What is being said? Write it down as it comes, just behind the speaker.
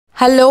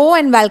Hello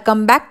and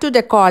welcome back to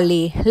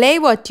Decorlay. Lay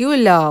what you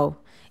love.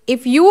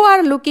 If you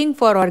are looking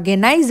for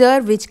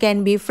organizer which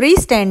can be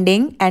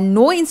freestanding and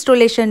no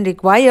installation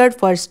required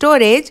for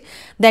storage,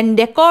 then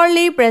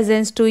Decorlay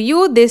presents to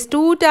you this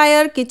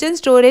 2-tier kitchen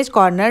storage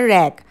corner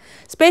rack.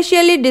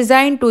 Specially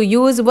designed to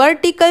use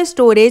vertical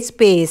storage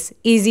space,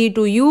 easy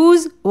to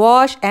use,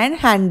 wash and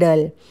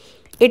handle.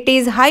 It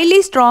is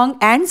highly strong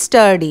and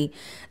sturdy.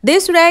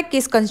 This rack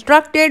is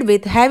constructed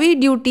with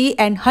heavy-duty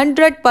and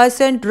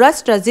 100%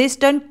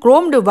 rust-resistant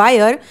chromed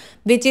wire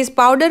which is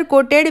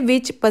powder-coated,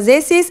 which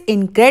possesses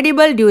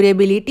incredible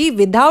durability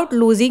without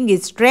losing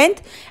its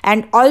strength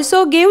and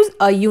also gives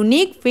a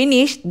unique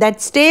finish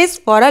that stays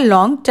for a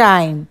long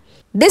time.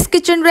 This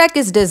kitchen rack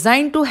is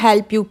designed to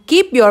help you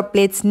keep your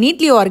plates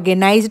neatly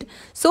organized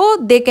so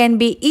they can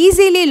be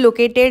easily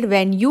located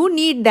when you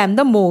need them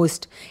the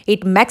most.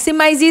 It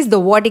maximizes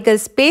the vertical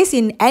space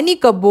in any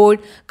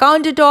cupboard,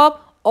 countertop,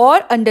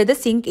 or under the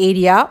sink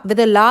area with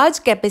a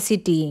large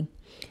capacity.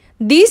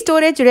 This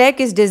storage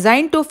rack is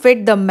designed to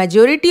fit the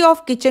majority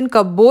of kitchen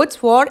cupboards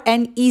for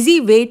an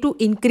easy way to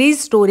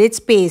increase storage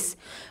space.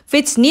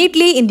 Fits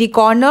neatly in the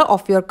corner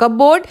of your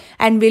cupboard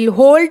and will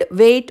hold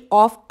weight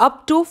of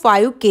up to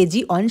 5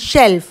 kg on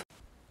shelf.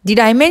 The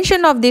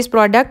dimension of this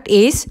product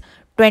is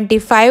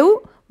 25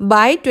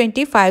 by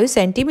 25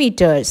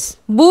 centimeters.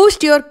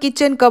 Boost your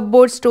kitchen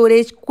cupboard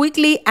storage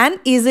quickly and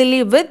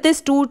easily with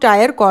this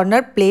 2-tier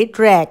corner plate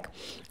rack.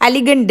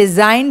 Elegant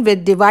design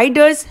with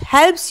dividers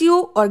helps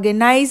you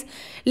organize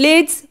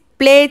lids,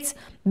 plates,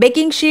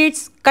 baking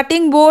sheets,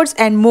 cutting boards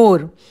and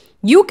more.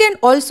 You can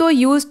also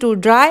use to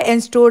dry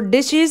and store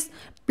dishes,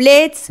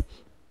 plates,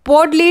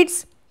 pot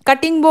lids,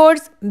 cutting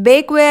boards,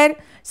 bakeware,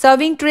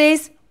 serving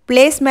trays,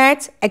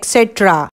 placemats, etc.